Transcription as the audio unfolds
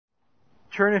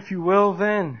Turn, if you will,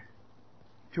 then,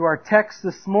 to our text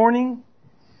this morning,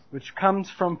 which comes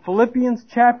from Philippians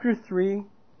chapter 3.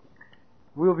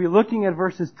 We'll be looking at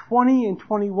verses 20 and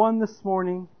 21 this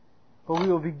morning, but we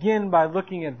will begin by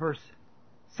looking at verse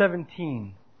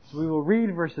 17. So we will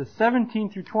read verses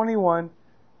 17 through 21,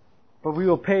 but we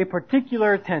will pay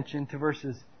particular attention to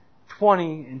verses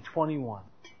 20 and 21.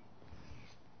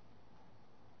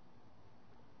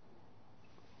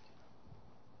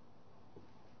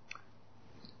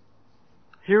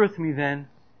 Hear with me then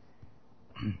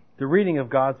the reading of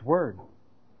God's Word.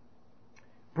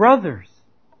 Brothers,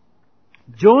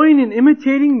 join in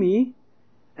imitating me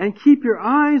and keep your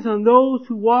eyes on those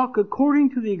who walk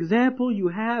according to the example you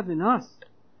have in us.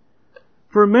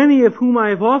 For many of whom I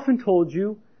have often told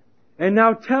you, and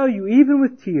now tell you even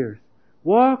with tears,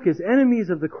 walk as enemies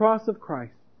of the cross of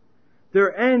Christ.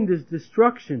 Their end is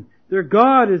destruction. Their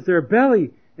God is their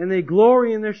belly, and they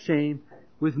glory in their shame,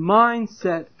 with minds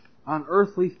set on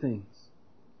earthly things.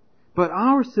 But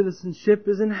our citizenship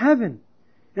is in heaven,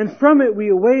 and from it we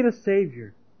await a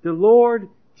Savior, the Lord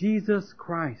Jesus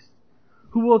Christ,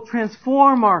 who will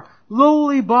transform our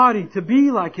lowly body to be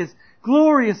like His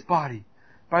glorious body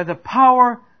by the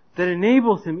power that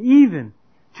enables Him even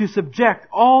to subject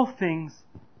all things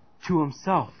to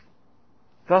Himself.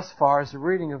 Thus far is the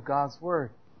reading of God's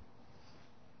Word.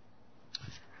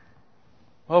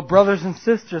 Well, brothers and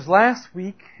sisters, last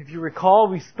week, if you recall,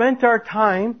 we spent our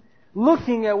time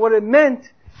looking at what it meant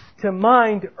to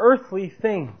mind earthly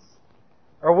things,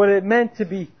 or what it meant to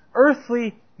be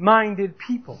earthly-minded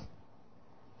people.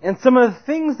 And some of the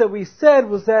things that we said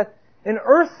was that an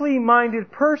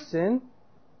earthly-minded person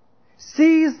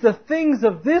sees the things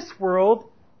of this world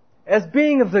as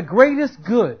being of the greatest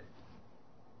good,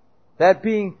 that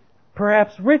being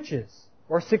perhaps riches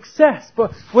or success,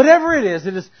 but whatever it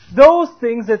is those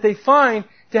things that they find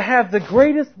to have the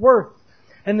greatest worth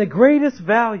and the greatest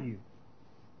value.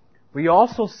 We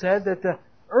also said that the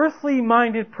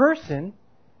earthly-minded person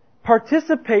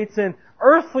participates in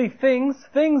earthly things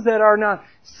that are not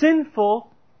sinful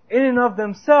in and of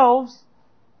themselves,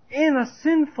 in a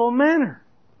sinful manner.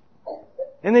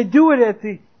 And they do it at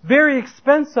the very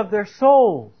expense of their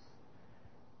souls.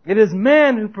 It is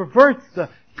man who perverts the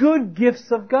good gifts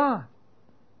of God.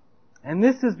 And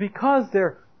this is because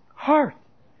their heart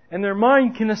and their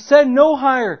mind can ascend no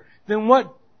higher than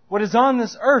what is on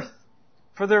this earth.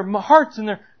 For their hearts and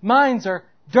their minds are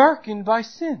darkened by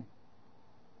sin.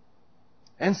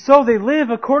 And so they live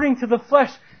according to the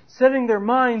flesh, setting their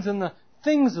minds on the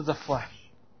things of the flesh.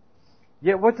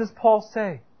 Yet what does Paul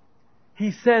say?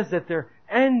 He says that their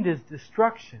end is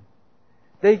destruction.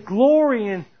 They glory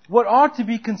in what ought to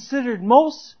be considered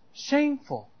most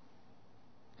shameful.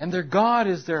 And their God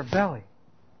is their belly.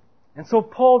 And so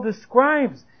Paul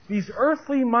describes these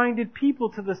earthly-minded people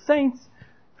to the saints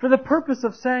for the purpose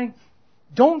of saying,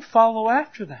 don't follow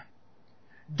after them.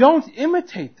 Don't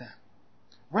imitate them.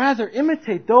 Rather,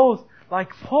 imitate those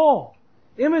like Paul.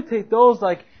 Imitate those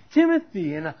like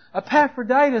Timothy and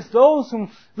Epaphroditus, those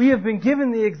whom we have been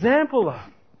given the example of.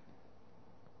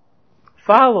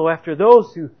 Follow after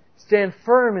those who stand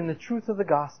firm in the truth of the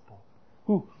gospel,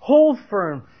 who hold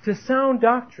firm to sound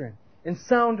doctrine and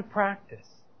sound practice.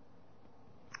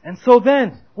 And so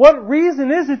then, what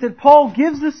reason is it that Paul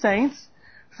gives the saints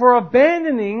for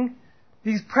abandoning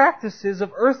these practices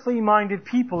of earthly-minded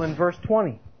people in verse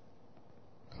 20?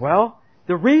 Well,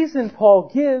 the reason Paul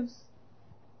gives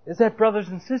is that, brothers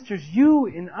and sisters, you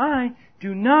and I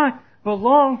do not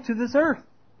belong to this earth.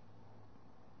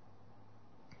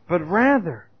 But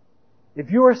rather,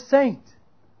 if you are a saint,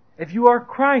 if you are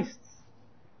Christ's,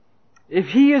 if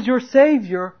He is your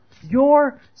Savior,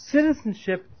 your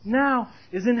citizenship now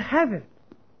is in heaven,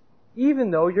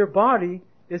 even though your body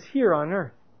is here on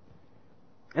earth.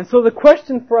 And so the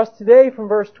question for us today from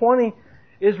verse 20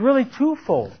 is really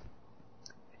twofold.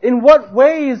 In what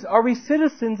ways are we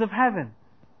citizens of heaven?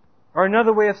 Or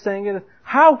another way of saying it is,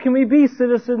 how can we be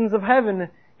citizens of heaven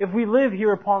if we live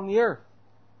here upon the earth?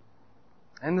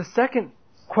 And the second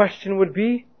question would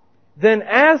be, then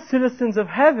as citizens of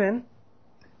heaven,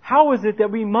 how is it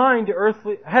that we mind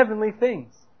heavenly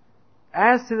things?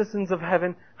 As citizens of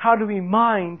heaven, how do we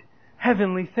mind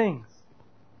heavenly things?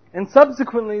 And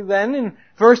subsequently then, in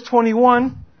verse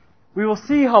 21, we will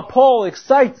see how Paul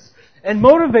excites and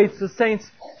motivates the saints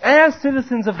as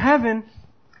citizens of heaven,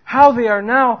 how they are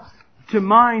now to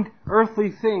mind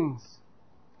earthly things.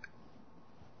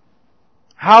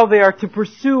 How they are to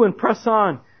pursue and press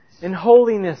on in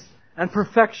holiness and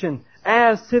perfection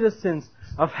as citizens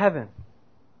of heaven.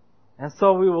 And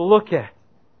so we will look at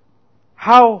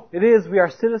how it is we are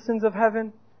citizens of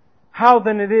heaven, how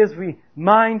then it is we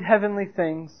mind heavenly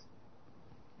things,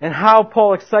 and how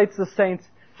Paul excites the saints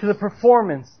to the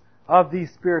performance of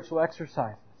these spiritual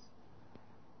exercises.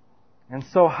 And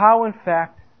so how, in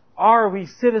fact, are we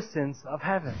citizens of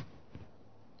heaven?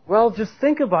 Well, just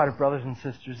think about it, brothers and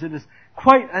sisters. It is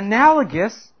quite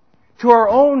analogous to our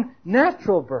own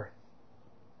natural birth.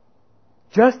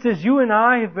 Just as you and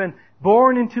I have been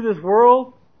born into this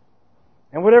world,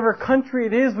 and whatever country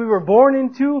it is we were born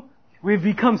into, we've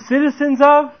become citizens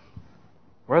of,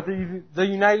 whether the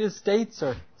United States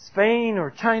or Spain or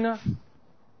China.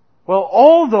 Well,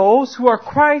 all those who are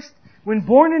Christ, when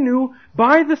born anew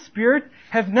by the Spirit,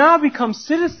 have now become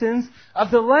citizens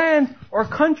of the land or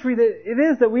country that it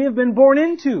is that we have been born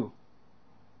into.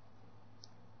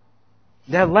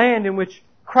 That land in which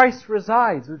Christ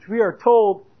resides, which we are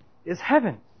told is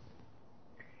heaven.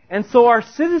 And so our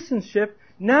citizenship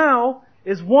now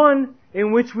is one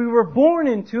in which we were born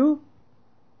into,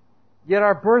 yet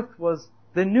our birth was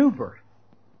the new birth.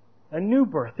 A new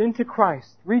birth into Christ.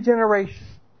 Regeneration.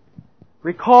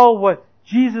 Recall what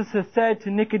Jesus has said to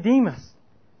Nicodemus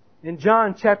in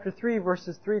John chapter 3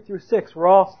 verses 3 through 6. We're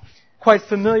all quite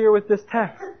familiar with this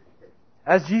text.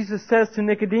 As Jesus says to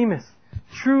Nicodemus,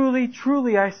 "Truly,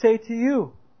 truly, I say to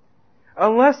you,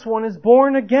 unless one is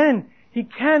born again, he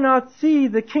cannot see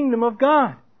the kingdom of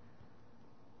God."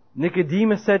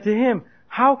 Nicodemus said to him,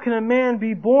 "How can a man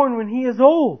be born when he is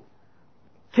old?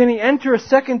 Can he enter a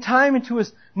second time into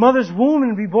his mother's womb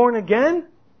and be born again?"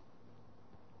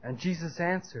 And Jesus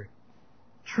answered,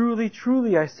 "Truly,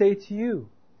 truly, I say to you,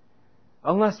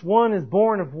 unless one is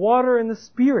born of water and the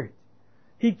Spirit,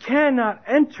 he cannot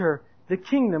enter the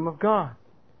kingdom of God.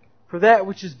 For that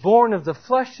which is born of the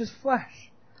flesh is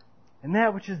flesh, and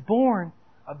that which is born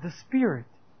of the Spirit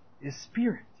is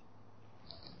spirit."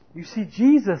 You see,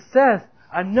 Jesus says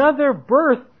another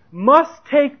birth must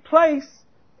take place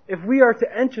if we are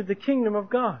to enter the kingdom of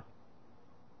God.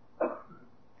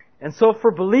 And so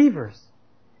for believers,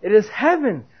 it is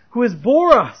heaven who has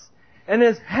bore us, and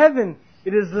as heaven,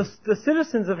 it is the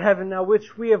citizens of heaven now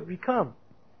which we have become.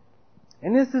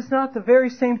 And is this not the very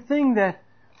same thing that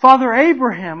Father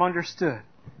Abraham understood?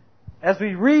 As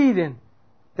we read in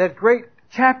that great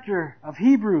chapter of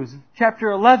Hebrews,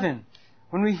 chapter 11,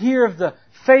 when we hear of the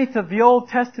faith of the Old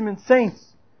Testament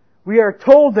saints, we are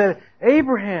told that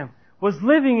Abraham was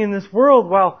living in this world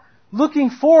while looking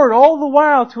forward all the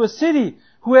while to a city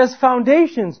who has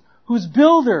foundations, whose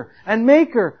builder and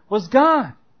maker was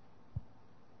God.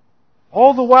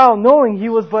 All the while knowing he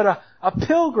was but a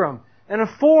pilgrim and a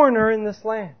foreigner in this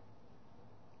land.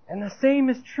 And the same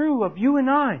is true of you and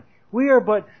I. We are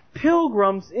but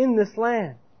pilgrims in this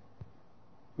land.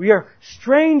 We are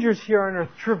strangers here on earth,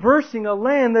 traversing a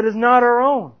land that is not our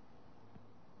own.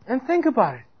 And think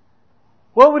about it.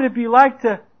 What would it be like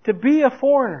to be a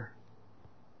foreigner?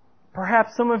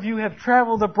 Perhaps some of you have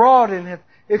traveled abroad and have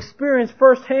experienced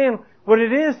firsthand what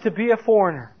it is to be a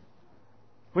foreigner.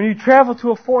 When you travel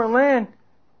to a foreign land,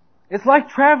 it's like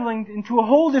traveling into a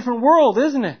whole different world,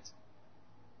 isn't it?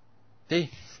 They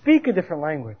speak a different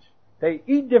language. They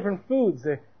eat different foods.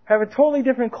 They have a totally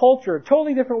different culture, a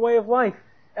totally different way of life.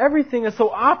 Everything is so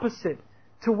opposite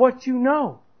to what you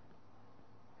know.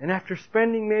 And after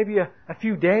spending maybe a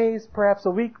few days, perhaps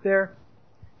a week there,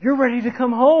 you're ready to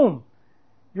come home.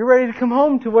 You're ready to come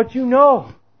home to what you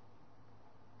know.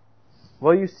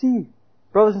 Well, you see,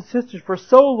 brothers and sisters, for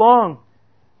so long,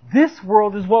 this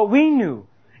world is what we knew,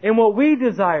 and what we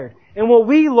desired, and what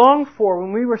we longed for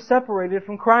when we were separated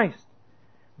from Christ.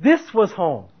 This was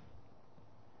home.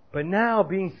 But now,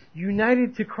 being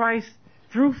united to Christ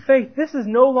through faith, this is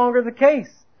no longer the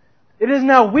case. It is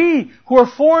now we who are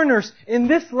foreigners in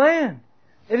this land.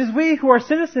 It is we who are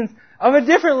citizens of a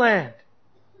different land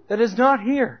that is not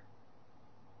here.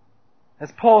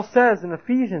 As Paul says in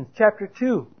Ephesians chapter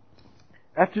 2,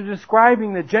 after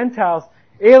describing the Gentiles'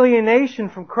 alienation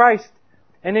from Christ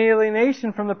and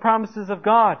alienation from the promises of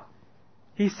God,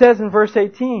 he says in verse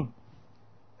 18,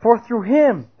 "For through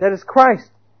Him, that is Christ,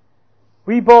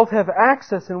 we both have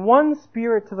access in one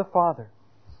Spirit to the Father.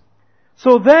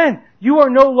 So then, you are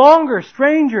no longer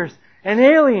strangers and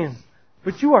aliens,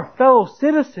 but you are fellow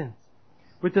citizens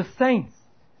with the saints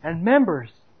and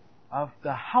members of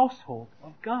the household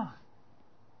of God."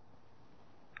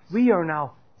 We are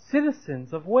now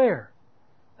citizens of where?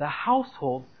 The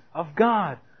household of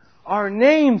God. Our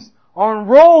names are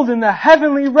enrolled in the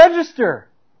heavenly register.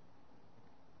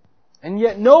 And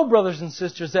yet know, brothers and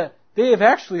sisters, that they have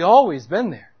actually always been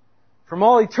there. From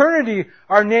all eternity,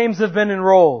 our names have been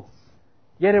enrolled.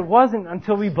 Yet it wasn't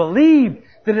until we believed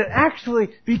that it actually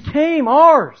became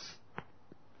ours.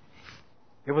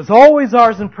 It was always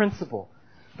ours in principle.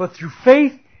 But through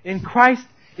faith in Christ,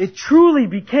 it truly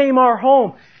became our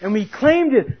home, and we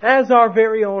claimed it as our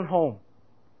very own home.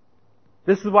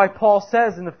 This is why Paul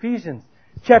says in Ephesians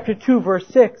chapter 2, verse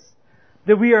 6,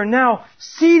 that we are now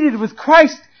seated with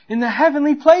Christ in the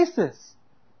heavenly places.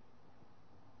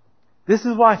 This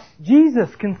is why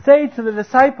Jesus can say to the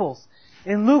disciples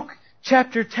in Luke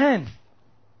chapter 10,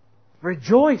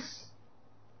 rejoice,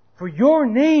 for your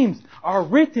names are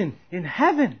written in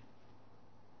heaven.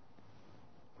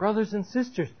 Brothers and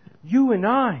sisters, you and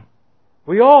I,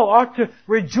 we all ought to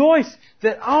rejoice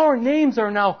that our names are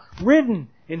now written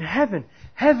in heaven.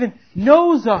 Heaven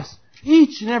knows us,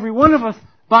 each and every one of us,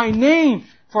 by name,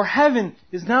 for heaven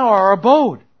is now our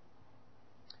abode.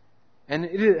 And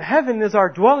heaven is our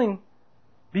dwelling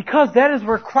because that is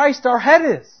where Christ our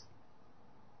head is.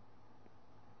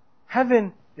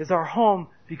 Heaven is our home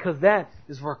because that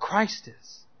is where Christ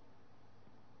is.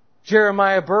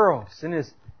 Jeremiah Burroughs, in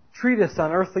his treatise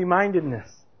on earthly mindedness,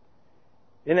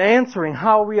 in answering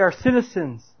how we are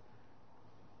citizens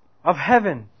of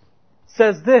heaven,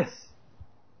 says this,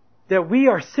 that we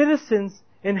are citizens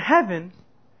in heaven,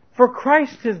 for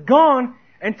Christ has gone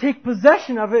and take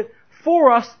possession of it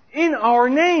for us in our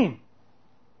name.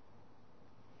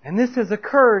 And this has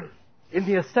occurred in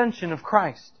the ascension of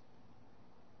Christ.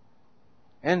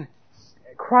 And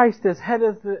Christ as head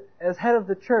of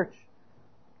the church,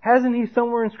 hasn't He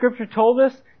somewhere in Scripture told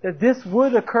us that this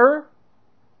would occur?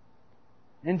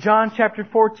 In John chapter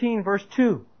 14, verse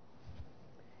 2,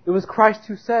 it was Christ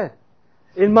who said,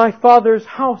 in my Father's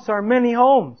house are many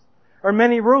homes, or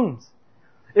many rooms.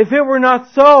 If it were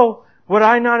not so, would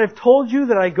I not have told you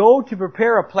that I go to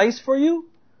prepare a place for you?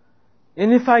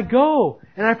 And if I go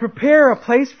and I prepare a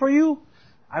place for you,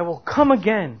 I will come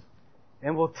again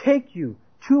and will take you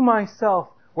to myself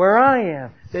where I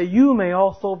am, that you may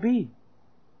also be.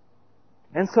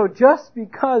 And so just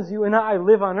because you and I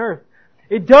live on earth,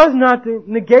 it does not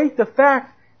negate the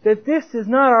fact that this is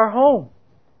not our home.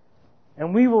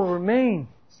 And we will remain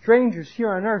strangers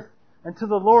here on earth until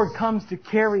the Lord comes to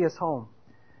carry us home,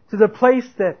 to the place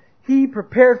that He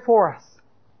prepared for us.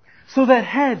 So that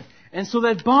head and so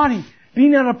that body be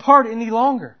not apart any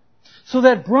longer. So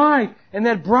that bride and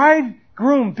that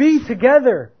bridegroom be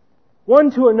together,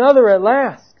 one to another at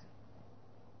last.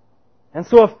 And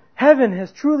so if heaven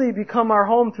has truly become our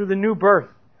home through the new birth,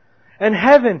 and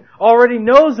heaven already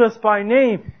knows us by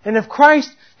name, and if Christ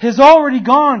has already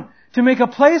gone to make a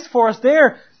place for us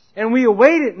there, and we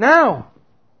await it now,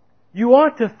 you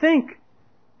ought to think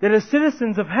that as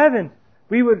citizens of heaven,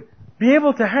 we would be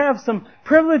able to have some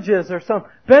privileges or some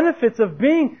benefits of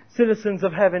being citizens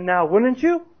of heaven now, wouldn't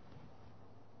you?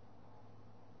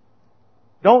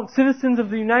 Don't citizens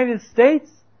of the United States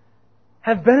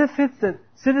have benefits that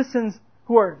citizens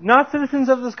who are not citizens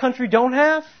of this country don't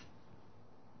have?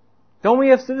 Don't we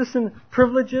have citizen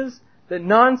privileges that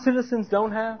non-citizens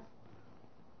don't have?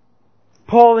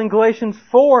 Paul in Galatians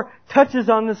 4 touches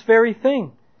on this very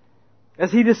thing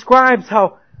as he describes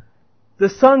how the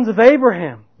sons of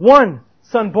Abraham, one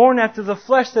son born after the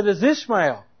flesh, that is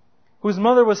Ishmael, whose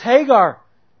mother was Hagar,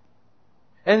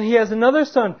 and he has another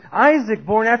son, Isaac,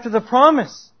 born after the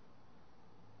promise.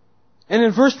 And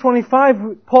in verse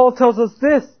 25, Paul tells us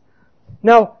this,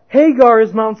 now Hagar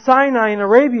is Mount Sinai in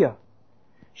Arabia.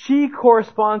 She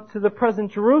corresponds to the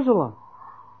present Jerusalem,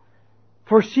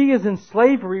 for she is in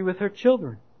slavery with her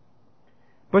children.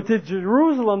 But the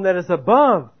Jerusalem that is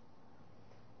above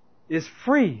is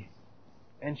free,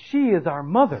 and she is our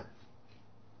mother.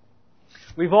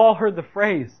 We've all heard the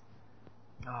phrase,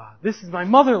 this is my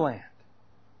motherland,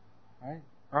 right?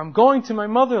 Or I'm going to my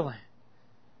motherland.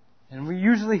 And we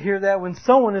usually hear that when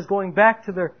someone is going back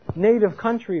to their native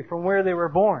country from where they were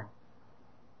born.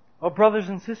 Oh, brothers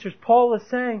and sisters, Paul is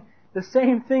saying the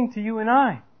same thing to you and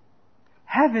I.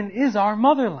 Heaven is our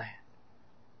motherland.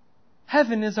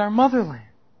 Heaven is our motherland.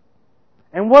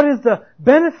 And what is the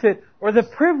benefit or the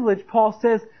privilege, Paul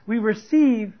says, we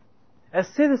receive as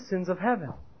citizens of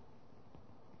heaven?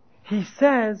 He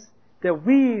says that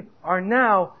we are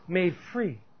now made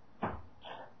free.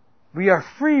 We are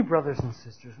free, brothers and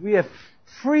sisters. We have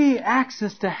free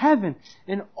access to heaven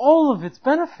and all of its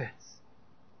benefits.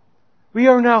 We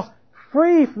are now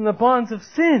free from the bonds of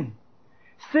sin.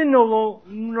 Sin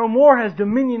no more has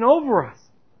dominion over us.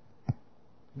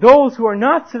 Those who are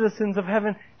not citizens of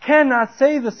heaven cannot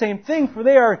say the same thing, for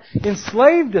they are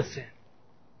enslaved to sin.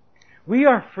 We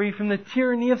are free from the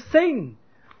tyranny of Satan.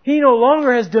 He no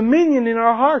longer has dominion in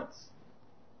our hearts.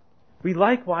 We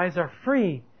likewise are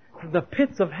free from the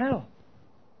pits of hell.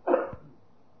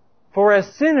 For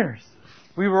as sinners,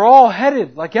 we were all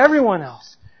headed, like everyone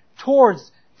else,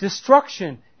 towards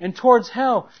destruction and towards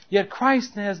hell. Yet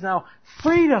Christ has now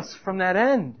freed us from that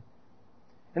end.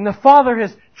 And the Father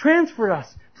has transferred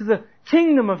us to the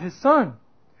kingdom of His Son.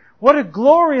 What a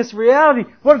glorious reality.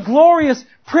 What glorious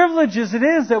privileges it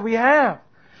is that we have.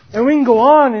 And we can go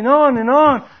on and on and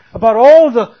on about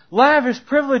all the lavish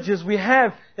privileges we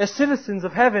have as citizens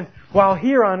of heaven while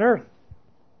here on earth.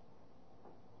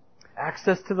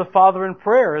 Access to the Father in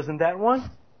prayer, isn't that one?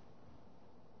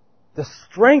 The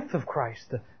strength of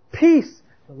Christ, the peace,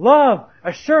 the love,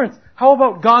 assurance. How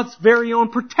about God's very own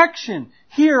protection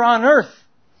here on earth?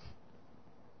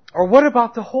 Or what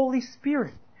about the Holy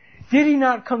Spirit? Did He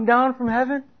not come down from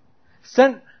heaven,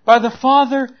 sent by the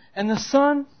Father and the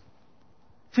Son,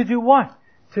 to do what?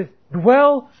 To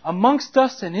dwell amongst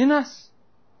us and in us?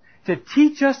 To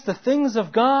teach us the things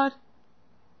of God?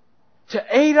 To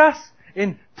aid us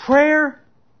in prayer?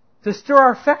 To stir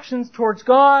our affections towards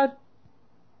God?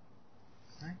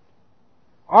 Right?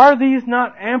 Are these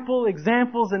not ample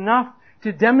examples enough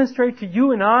to demonstrate to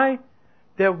you and I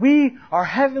that we are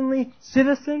heavenly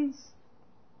citizens?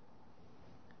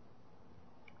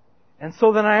 And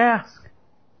so then I ask,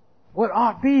 what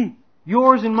ought be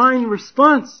yours and mine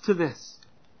response to this?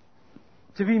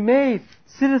 To be made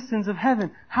citizens of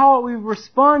heaven. How ought we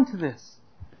respond to this?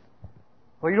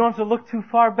 Well, you don't have to look too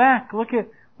far back. Look at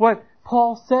what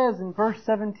Paul says in verse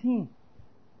 17.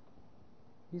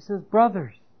 He says,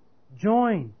 brothers,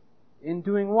 join in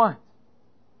doing what?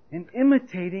 In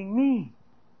imitating me.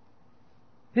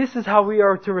 This is how we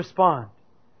are to respond.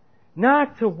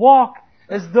 Not to walk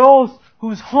as those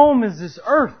whose home is this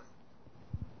earth,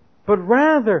 but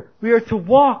rather we are to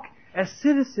walk as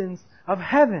citizens of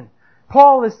heaven.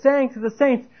 Paul is saying to the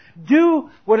saints, do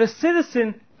what a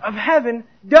citizen of heaven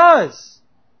does.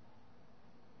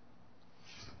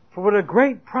 For what a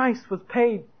great price was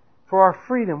paid for our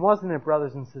freedom, wasn't it,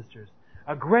 brothers and sisters?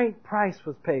 A great price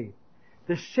was paid.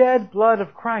 The shed blood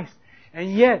of Christ.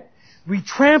 And yet, we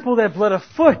trample that blood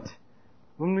afoot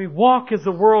when we walk as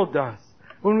the world does.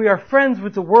 When we are friends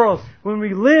with the world. When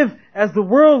we live as the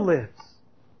world lives.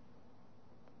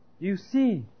 You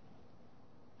see,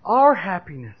 our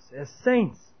happiness as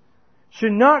saints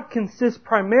should not consist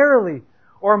primarily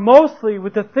or mostly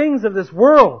with the things of this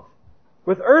world,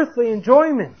 with earthly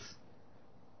enjoyments.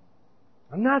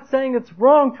 I'm not saying it's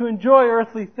wrong to enjoy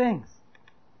earthly things.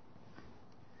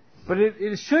 But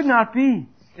it should not be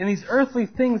in these earthly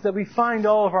things that we find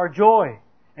all of our joy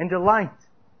and delight.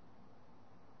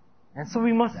 And so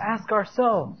we must ask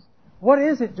ourselves, what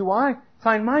is it do I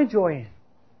find my joy in?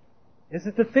 Is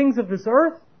it the things of this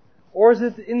earth? Or is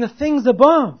it in the things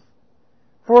above?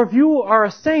 For if you are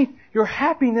a saint, your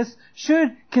happiness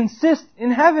should consist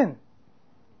in heaven.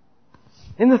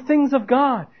 In the things of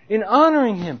God. In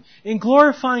honoring Him. In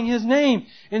glorifying His name.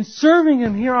 In serving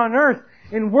Him here on earth.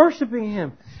 In worshiping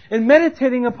Him. In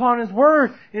meditating upon His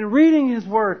Word. In reading His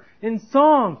Word. In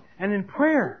song and in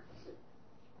prayer.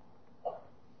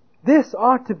 This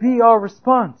ought to be our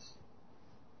response.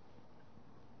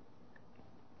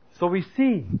 So we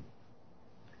see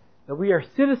that we are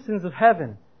citizens of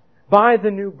heaven by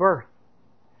the new birth,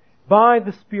 by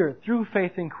the Spirit, through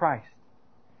faith in Christ.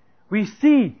 We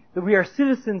see that we are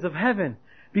citizens of heaven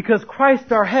because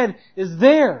Christ our head is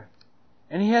there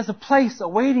and He has a place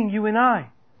awaiting you and I.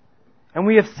 And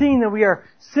we have seen that we are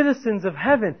citizens of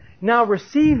heaven, now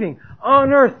receiving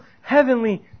on earth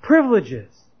heavenly privileges.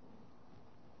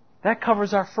 That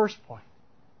covers our first point.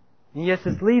 And yet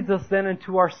this leads us then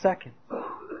into our second.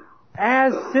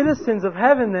 As citizens of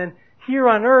heaven then, here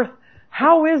on earth,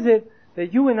 how is it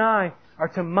that you and I are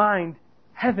to mind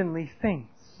heavenly things?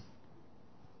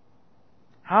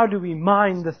 How do we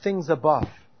mind the things above?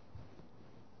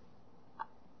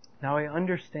 Now I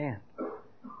understand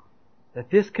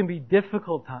that this can be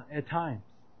difficult at times.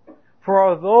 For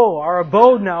although our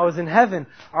abode now is in heaven,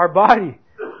 our body,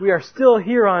 we are still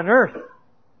here on earth.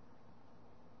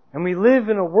 And we live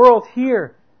in a world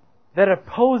here that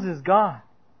opposes God.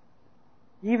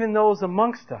 Even those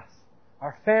amongst us,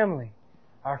 our family,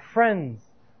 our friends,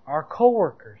 our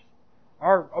co-workers,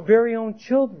 our very own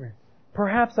children,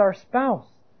 perhaps our spouse,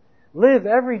 live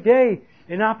every day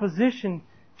in opposition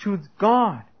to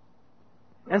God.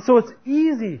 And so it's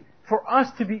easy for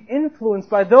us to be influenced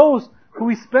by those who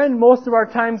we spend most of our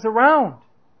times around.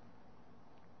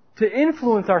 To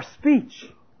influence our speech,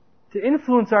 to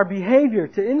influence our behavior,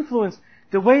 to influence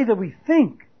the way that we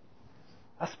think.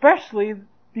 Especially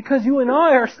because you and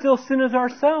I are still sinners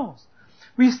ourselves.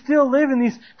 We still live in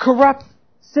these corrupt,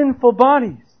 sinful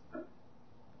bodies.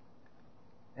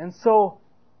 And so,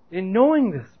 in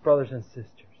knowing this, brothers and sisters,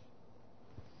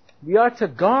 we ought to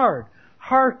guard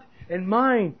heart and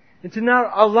mind and to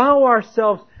not allow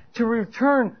ourselves to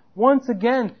return once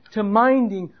again to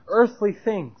minding earthly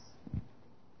things.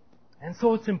 And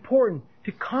so it's important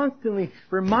to constantly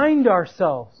remind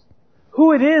ourselves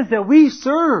who it is that we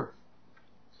serve.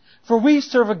 For we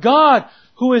serve a God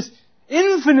who is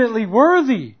infinitely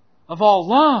worthy of all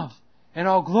love and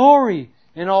all glory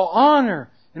and all honor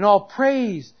and all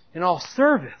praise and all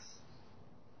service.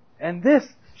 And this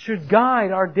should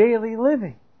guide our daily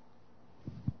living.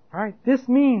 Right? This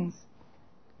means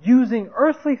using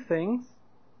earthly things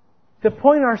to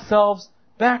point ourselves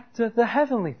back to the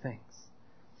heavenly things.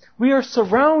 We are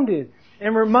surrounded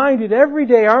and reminded every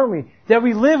day, aren't we, that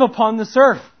we live upon this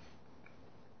earth.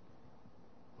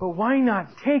 But why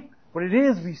not take what it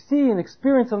is we see and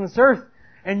experience on this earth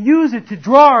and use it to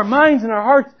draw our minds and our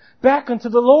hearts back unto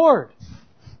the Lord?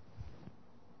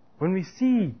 When we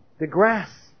see the grass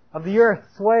of the earth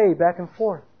sway back and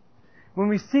forth, when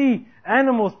we see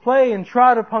animals play and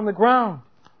trot upon the ground,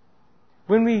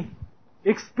 when we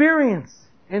experience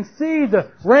and see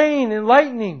the rain and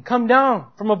lightning come down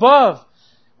from above,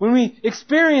 when we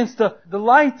experience the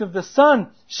light of the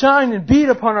sun shine and beat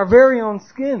upon our very own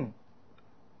skin,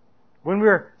 when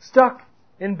we're stuck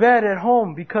in bed at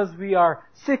home because we are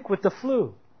sick with the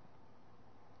flu,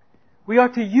 we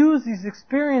ought to use these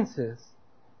experiences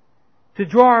to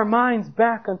draw our minds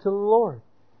back unto the Lord,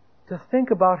 to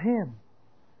think about Him,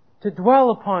 to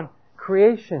dwell upon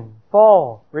creation,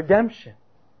 fall, redemption,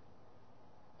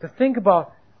 to think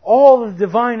about all the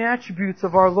divine attributes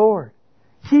of our Lord,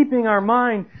 keeping our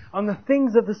mind on the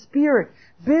things of the Spirit,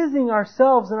 busying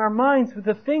ourselves and our minds with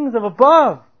the things of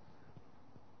above,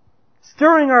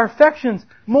 stirring our affections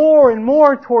more and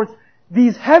more towards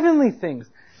these heavenly things.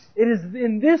 It is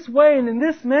in this way and in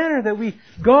this manner that we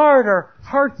guard our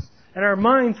hearts and our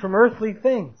minds from earthly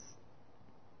things.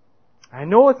 I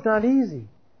know it's not easy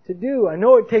to do. I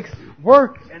know it takes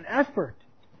work and effort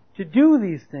to do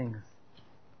these things.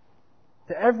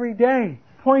 To every day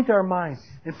point our minds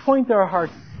and point our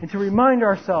hearts and to remind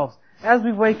ourselves as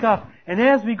we wake up and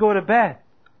as we go to bed.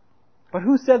 But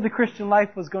who said the Christian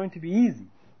life was going to be easy?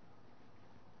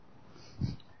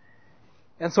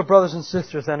 And so, brothers and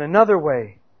sisters, and another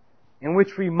way in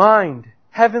which we mind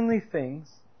heavenly things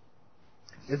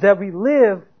is that we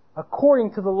live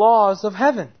according to the laws of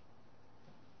heaven.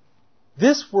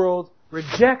 This world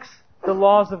rejects the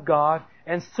laws of God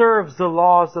and serves the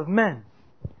laws of men.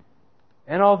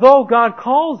 And although God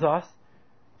calls us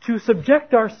to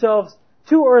subject ourselves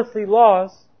to earthly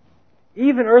laws,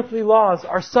 even earthly laws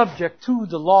are subject to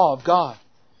the law of God.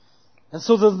 And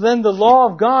so then the law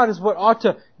of God is what ought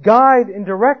to guide and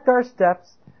direct our steps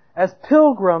as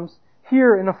pilgrims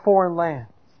here in a foreign land.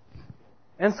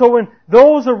 And so when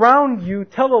those around you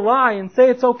tell a lie and say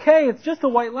it's okay, it's just a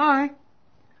white lie,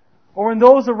 or when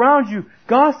those around you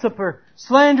gossip or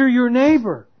slander your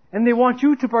neighbor and they want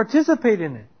you to participate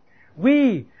in it,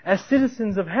 we, as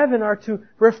citizens of heaven, are to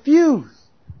refuse,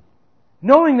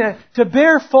 knowing that to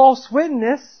bear false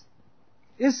witness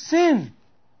is sin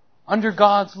under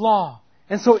God's law.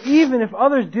 And so even if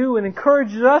others do and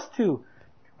encourage us to,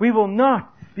 we will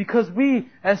not, because we,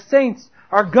 as saints,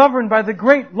 are governed by the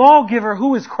great lawgiver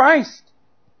who is Christ.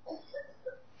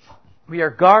 We are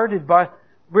guided by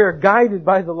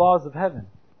the laws of heaven.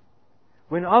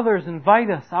 When others invite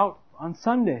us out on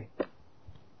Sunday,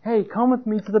 hey, come with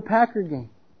me to the Packer game.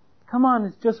 Come on,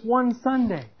 it's just one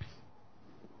Sunday.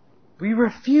 We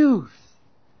refuse,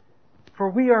 for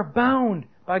we are bound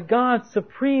by God's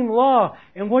supreme law.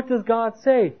 And what does God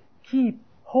say? Keep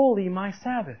holy my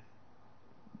Sabbath.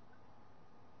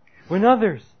 When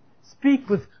others speak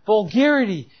with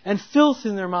vulgarity and filth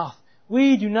in their mouth,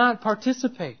 we do not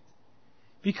participate.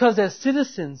 Because as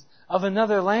citizens of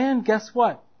another land, guess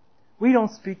what? We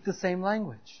don't speak the same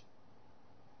language.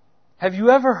 Have you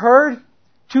ever heard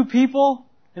two people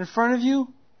in front of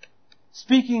you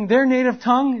speaking their native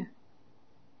tongue?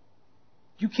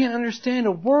 You can't understand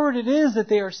a word it is that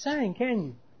they are saying, can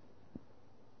you?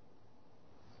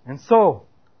 And so,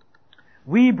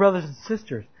 we, brothers and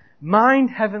sisters, mind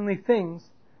heavenly things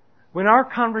when our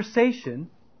conversation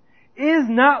is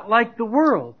not like the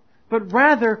world, but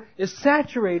rather is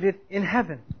saturated in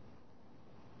heaven.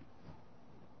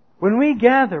 When we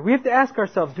gather, we have to ask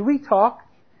ourselves, do we talk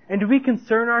and do we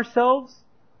concern ourselves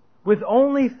with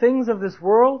only things of this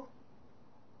world?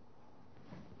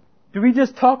 Do we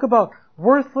just talk about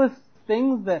worthless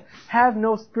things that have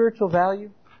no spiritual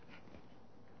value?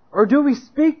 Or do we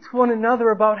speak to one another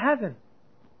about heaven?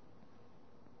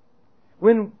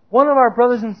 When one of our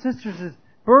brothers and sisters is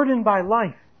burdened by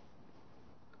life,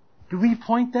 do we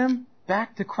point them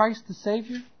back to Christ the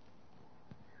Savior?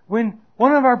 When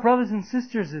one of our brothers and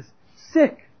sisters is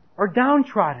sick or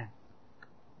downtrodden,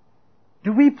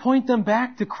 do we point them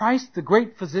back to Christ the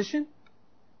great physician?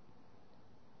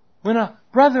 When a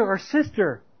brother or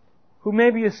sister who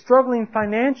maybe is struggling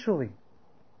financially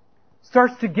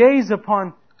starts to gaze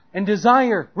upon and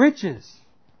desire riches,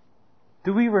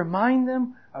 do we remind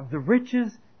them of the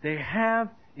riches they have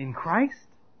in Christ?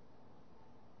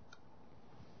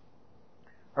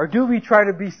 Or do we try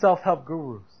to be self-help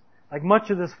gurus, like much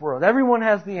of this world? Everyone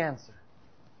has the answer.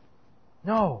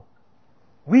 No.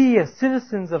 We as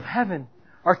citizens of heaven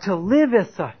are to live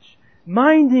as such,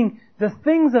 minding the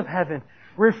things of heaven,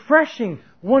 refreshing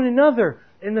one another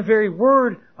in the very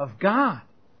Word of God.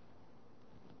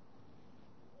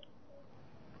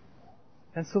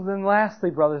 And so then lastly,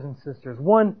 brothers and sisters,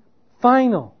 one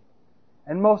final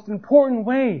and most important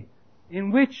way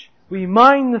in which we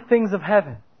mind the things of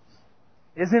heaven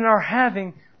is in our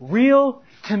having real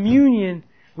communion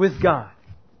with God.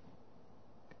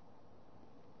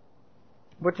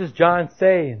 What does John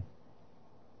say in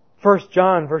 1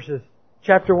 John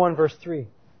chapter 1 verse 3?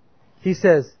 He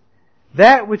says,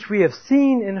 "That which we have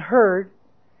seen and heard,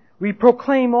 we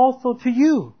proclaim also to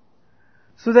you,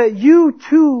 so that you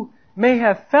too may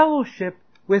have fellowship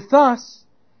with us,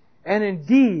 and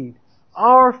indeed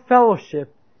our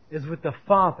fellowship is with the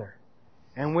Father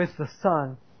and with the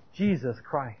Son, Jesus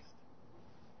Christ."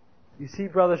 You see,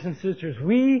 brothers and sisters,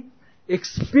 we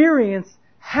experience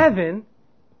heaven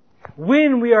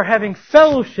when we are having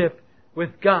fellowship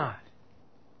with God.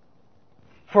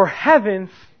 For heaven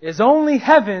is only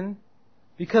heaven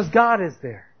because God is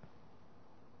there.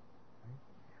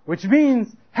 Which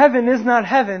means heaven is not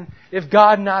heaven if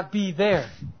God not be there.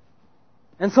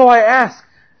 And so I ask,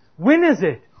 when is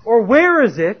it or where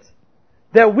is it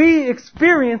that we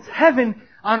experience heaven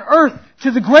on earth to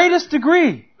the greatest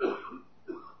degree?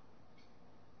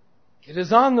 It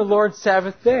is on the Lord's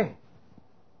Sabbath day.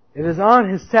 It is on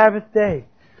His Sabbath day.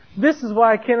 This is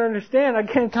why I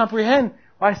can't comprehend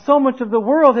why so much of the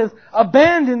world has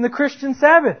abandoned the Christian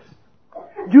Sabbath.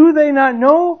 Do they not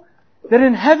know that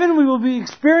in heaven we will be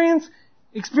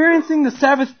experiencing the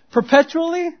Sabbath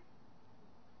perpetually?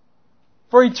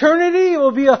 For eternity it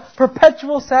will be a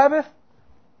perpetual Sabbath.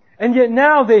 And yet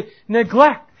now they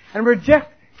neglect and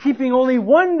reject keeping only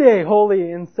one day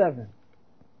holy in 7.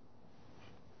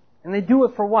 And they do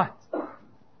it for what?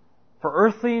 For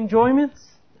earthly enjoyments?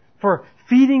 For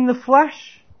feeding the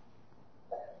flesh?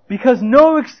 Because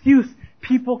no excuse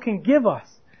people can give us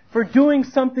for doing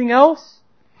something else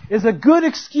is a good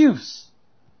excuse.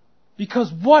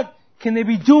 Because what can they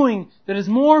be doing that is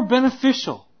more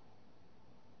beneficial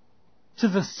to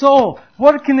the soul?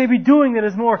 What can they be doing that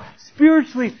is more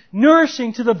spiritually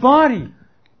nourishing to the body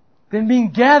than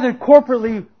being gathered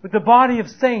corporately with the body of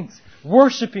saints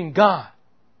worshiping God?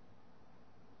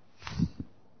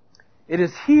 It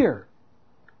is here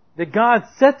that God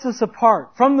sets us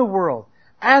apart from the world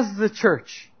as the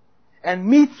church and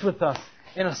meets with us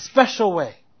in a special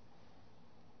way.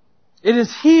 It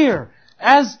is here,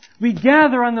 as we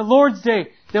gather on the Lord's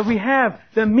Day, that we have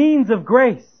the means of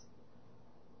grace.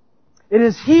 It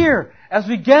is here, as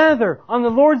we gather on the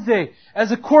Lord's Day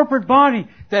as a corporate body,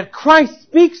 that Christ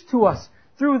speaks to us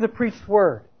through the preached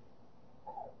Word.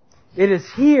 It is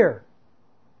here,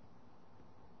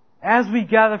 as we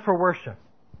gather for worship,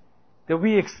 that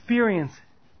we experience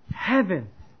heaven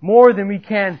more than we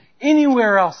can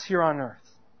anywhere else here on earth.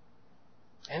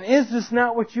 And is this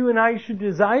not what you and I should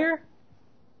desire?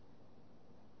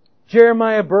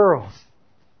 Jeremiah Burroughs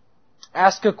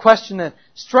asked a question that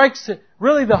strikes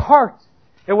really the heart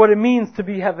at what it means to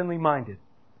be heavenly minded.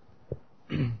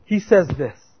 He says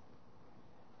this: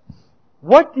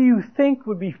 "What do you think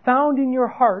would be found in your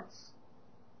hearts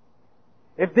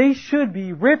if they should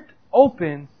be ripped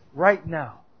open right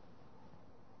now?"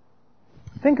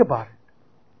 Think about it.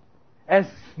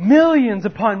 As millions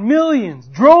upon millions,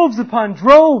 droves upon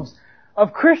droves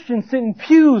of Christians sit in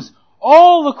pews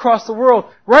all across the world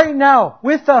right now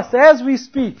with us as we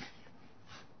speak,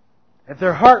 if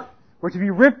their heart were to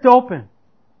be ripped open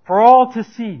for all to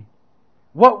see,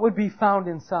 what would be found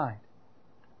inside?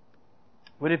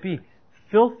 Would it be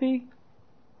filthy,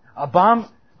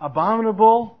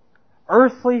 abominable,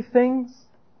 earthly things?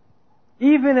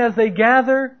 Even as they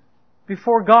gather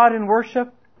before God in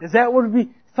worship, is that what would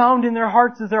be found in their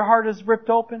hearts as their heart is ripped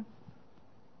open?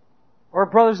 Or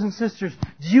brothers and sisters,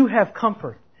 do you have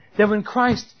comfort that when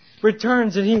Christ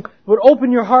returns and He would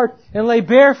open your heart and lay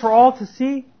bare for all to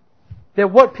see,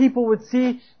 that what people would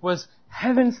see was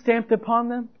heaven stamped upon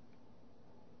them?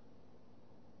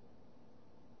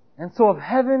 And so if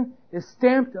heaven is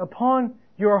stamped upon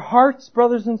your hearts,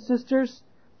 brothers and sisters,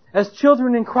 as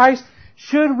children in Christ,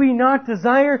 should we not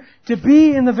desire to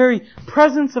be in the very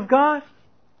presence of God?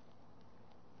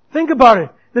 Think about it.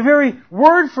 The very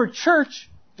word for church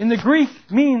in the Greek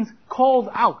means called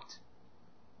out.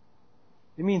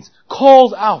 It means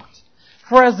called out.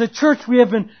 For as the church we have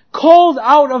been called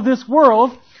out of this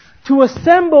world to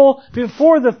assemble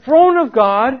before the throne of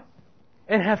God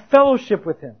and have fellowship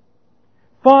with Him.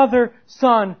 Father,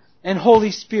 Son, and Holy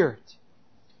Spirit.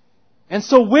 And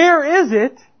so where is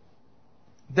it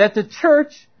that the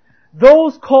church,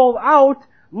 those called out,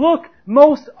 look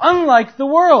most unlike the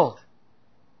world?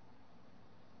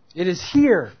 It is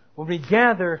here when we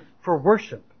gather for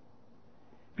worship.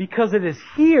 Because it is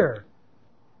here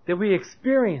that we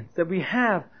experience, that we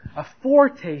have a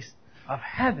foretaste of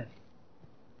heaven.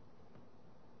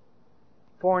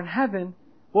 For in heaven,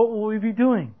 what will we be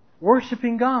doing?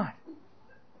 Worshiping God.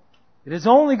 It is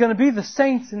only going to be the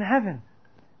saints in heaven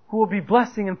who will be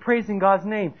blessing and praising God's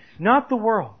name, not the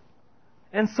world.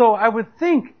 And so I would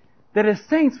think that as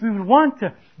saints we would want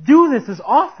to do this as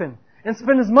often and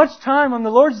spend as much time on the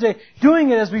Lord's Day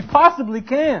doing it as we possibly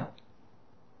can.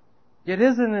 Yet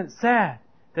isn't it sad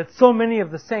that so many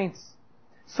of the saints,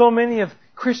 so many of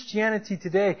Christianity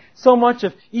today, so much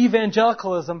of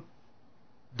evangelicalism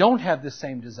don't have the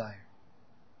same desire?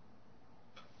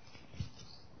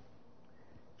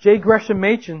 J. Gresham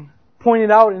Machen pointed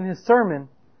out in his sermon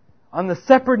on the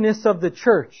separateness of the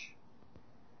church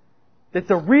that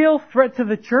the real threat to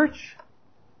the church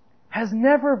has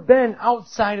never been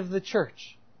outside of the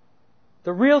church.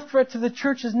 The real threat to the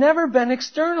church has never been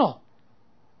external.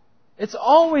 It's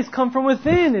always come from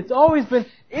within. It's always been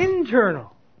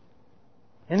internal.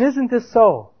 And isn't this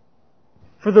so?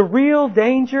 For the real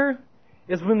danger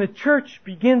is when the church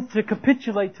begins to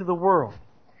capitulate to the world.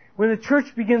 When the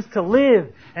church begins to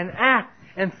live and act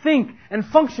and think and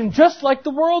function just like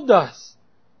the world does.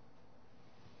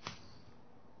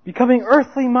 Becoming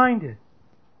earthly minded.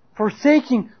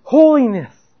 Forsaking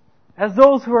holiness as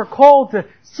those who are called to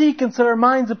seek and set our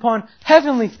minds upon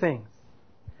heavenly things.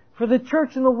 For the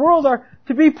church and the world are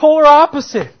to be polar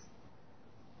opposites.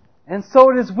 And so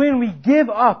it is when we give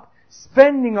up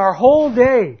spending our whole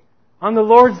day on the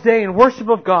Lord's Day in worship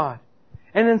of God,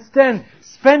 and instead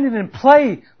spend it in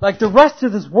play like the rest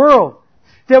of this world,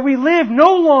 that we live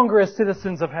no longer as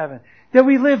citizens of heaven, that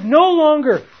we live no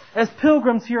longer as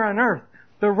pilgrims here on earth,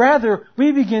 but rather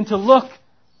we begin to look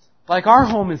like our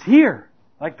home is here,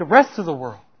 like the rest of the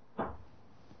world.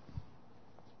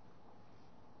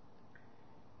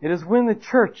 It is when the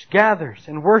church gathers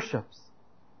and worships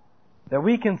that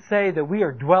we can say that we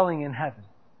are dwelling in heaven.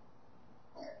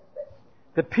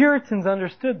 The Puritans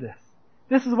understood this.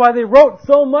 This is why they wrote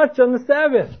so much on the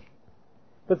Sabbath.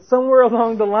 But somewhere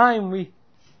along the line we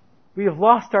have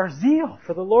lost our zeal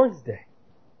for the Lord's Day.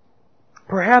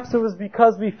 Perhaps it was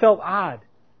because we felt odd.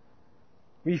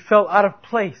 We felt out of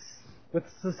place with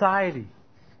society.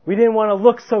 We didn't want to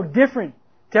look so different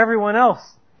to everyone else,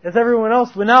 as everyone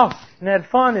else went out and had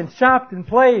fun and shopped and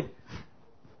played.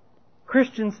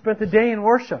 Christians spent the day in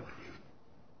worship.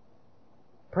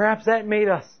 Perhaps that made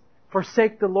us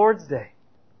forsake the Lord's Day.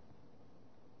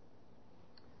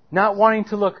 Not wanting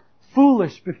to look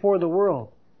foolish before the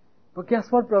world. But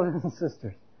guess what, brothers and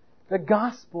sisters? The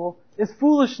gospel is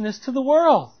foolishness to the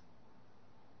world.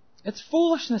 It's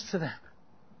foolishness to them.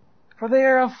 For they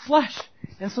are of flesh,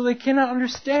 and so they cannot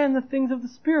understand the things of the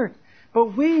Spirit.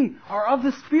 But we are of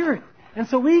the Spirit, and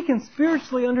so we can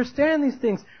spiritually understand these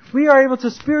things. We are able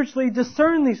to spiritually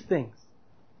discern these things.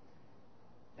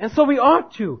 And so we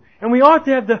ought to. And we ought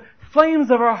to have the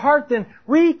flames of our heart then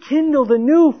rekindled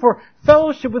anew for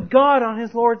fellowship with God on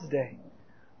His Lord's Day.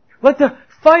 Let the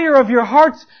fire of your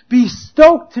hearts be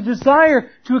stoked to desire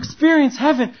to experience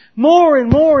heaven more and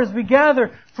more as we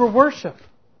gather for worship.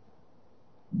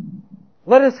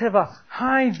 Let us have a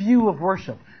high view of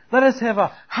worship. Let us have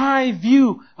a high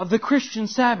view of the Christian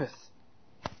Sabbath.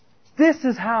 This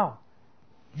is how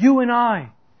you and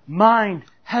I mind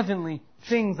heavenly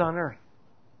things on earth.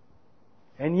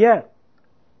 And yet,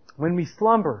 when we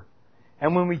slumber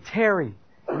and when we tarry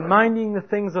in minding the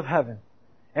things of heaven,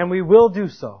 and we will do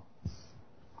so,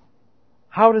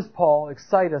 how does Paul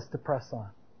excite us to press on?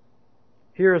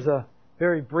 Here's a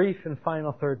very brief and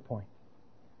final third point.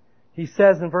 He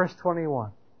says in verse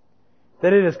 21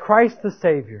 that it is Christ the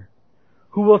Savior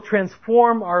who will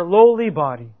transform our lowly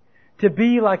body to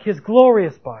be like His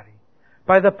glorious body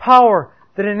by the power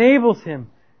that enables Him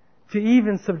to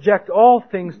even subject all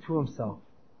things to Himself.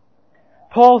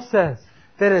 Paul says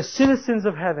that as citizens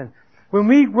of heaven, when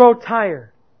we grow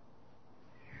tired,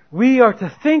 we are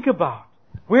to think about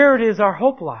where it is our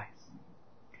hope lies.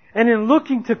 And in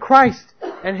looking to Christ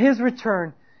and His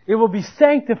return, it will be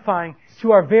sanctifying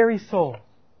to our very soul.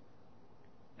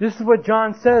 This is what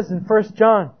John says in 1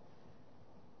 John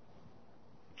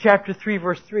chapter 3,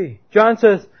 verse 3. John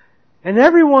says, "And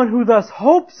everyone who thus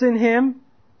hopes in Him,"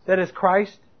 that is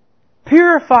Christ,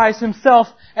 purifies himself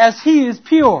as He is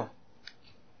pure.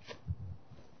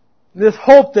 This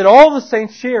hope that all the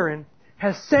saints share in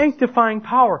has sanctifying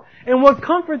power. And what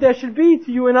comfort that should be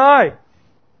to you and I.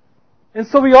 And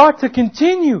so we ought to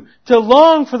continue to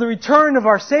long for the return of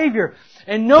our Savior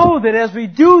and know that as we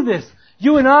do this,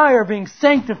 you and I are being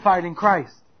sanctified in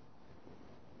Christ.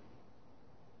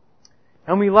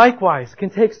 And we likewise can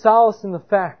take solace in the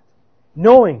fact,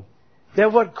 knowing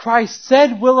that what Christ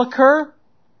said will occur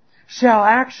shall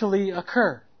actually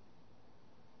occur.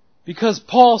 Because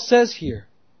Paul says here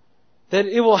that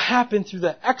it will happen through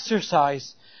the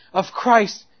exercise of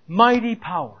Christ's mighty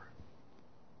power.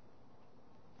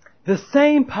 The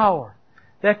same power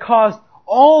that caused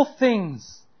all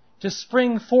things to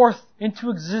spring forth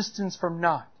into existence from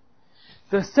naught.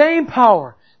 The same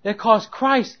power that caused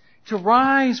Christ to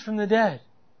rise from the dead.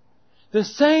 The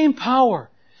same power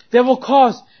that will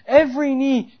cause every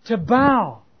knee to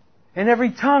bow and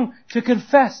every tongue to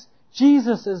confess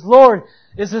Jesus as Lord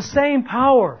is the same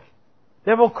power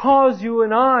that will cause you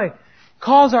and I,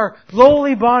 cause our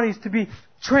lowly bodies to be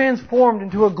transformed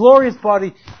into a glorious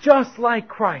body just like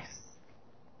Christ.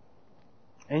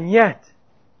 And yet,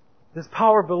 this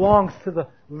power belongs to the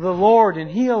Lord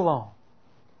and He alone.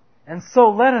 And so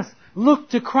let us look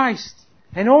to Christ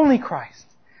and only Christ.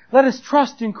 Let us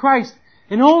trust in Christ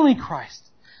and only Christ.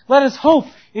 Let us hope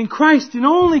in Christ and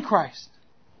only Christ.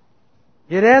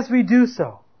 Yet as we do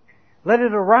so, let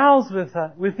it arouse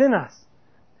within us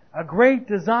a great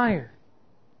desire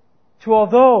to,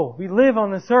 although we live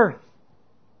on this earth,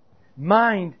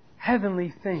 mind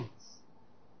heavenly things.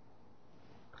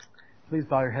 Please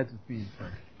bow your heads with me in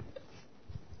prayer.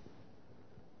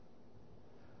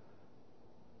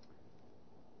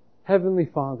 Heavenly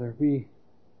Father, we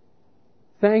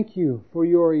thank You for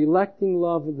Your electing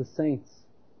love of the saints,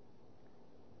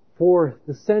 for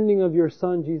the sending of Your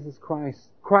Son, Jesus Christ.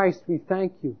 Christ, we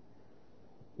thank You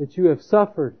that You have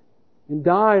suffered and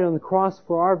died on the cross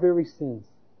for our very sins,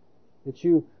 that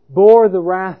You bore the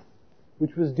wrath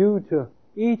which was due to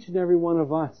each and every one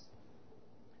of us.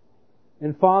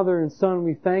 And Father and Son,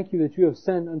 we thank You that You have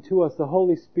sent unto us the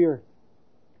Holy Spirit,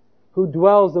 who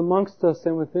dwells amongst us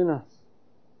and within us.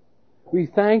 We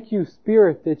thank You,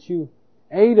 Spirit, that You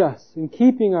aid us in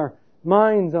keeping our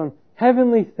minds on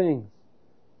heavenly things.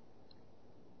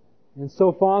 And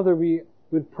so, Father, we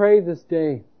would pray this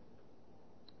day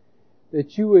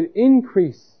that You would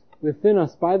increase within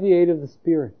us by the aid of the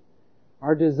Spirit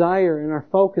our desire and our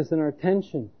focus and our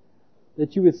attention,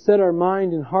 that You would set our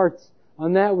mind and hearts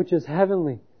on that which is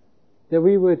heavenly, that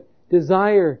we would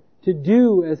desire to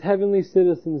do as heavenly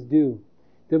citizens do,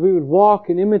 that we would walk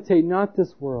and imitate not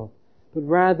this world, but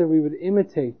rather we would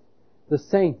imitate the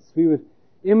saints. We would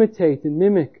imitate and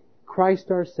mimic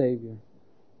Christ our Savior.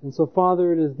 And so,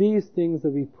 Father, it is these things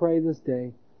that we pray this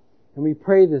day, and we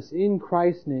pray this in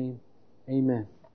Christ's name. Amen.